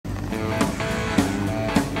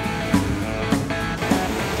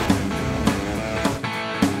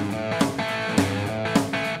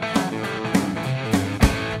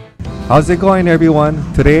How's it going, everyone?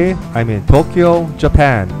 Today I'm in Tokyo,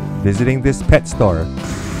 Japan, visiting this pet store.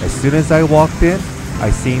 As soon as I walked in, I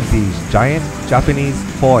seen these giant Japanese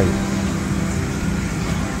koi.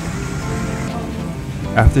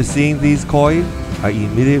 After seeing these koi, I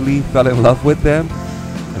immediately fell in love with them,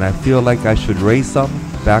 and I feel like I should raise some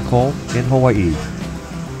back home in Hawaii.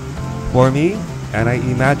 For me, and I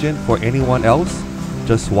imagine for anyone else,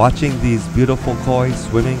 just watching these beautiful koi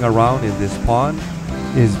swimming around in this pond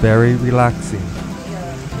is very relaxing.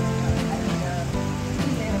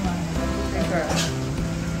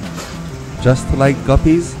 Just like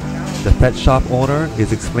guppies, the pet shop owner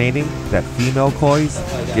is explaining that female koi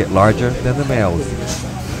get larger than the males.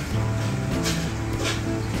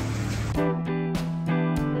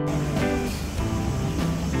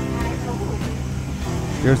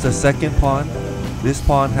 Here's the second pond. This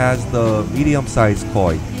pond has the medium-sized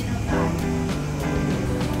koi.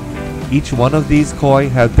 Each one of these koi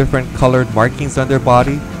have different colored markings on their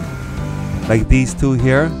body. Like these two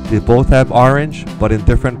here, they both have orange, but in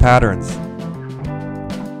different patterns.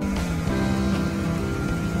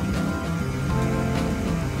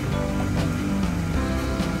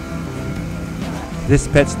 This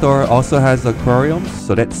pet store also has aquariums,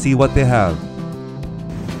 so let's see what they have.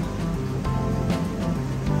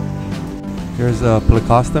 Here's a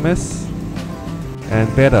Plecostomus and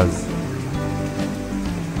Bettas.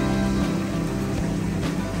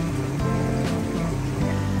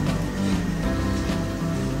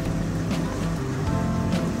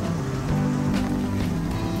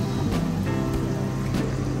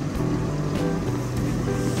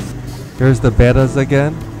 Here's the Bettas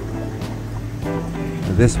again.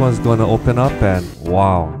 This one's gonna open up and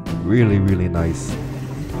wow, really nice.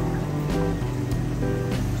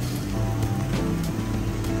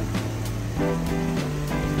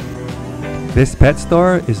 This pet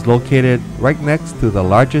store is located right next to the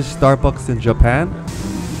largest Starbucks in Japan,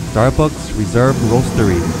 Starbucks Reserve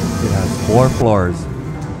Roastery. It has 4 floors.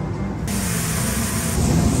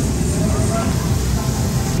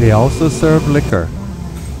 They also serve liquor.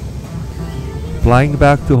 Flying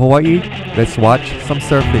back to Hawaii, let's watch some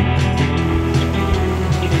surfing.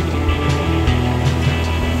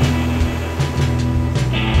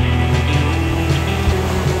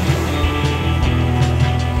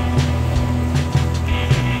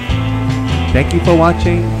 Thank you for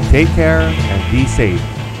watching, take care, and be safe.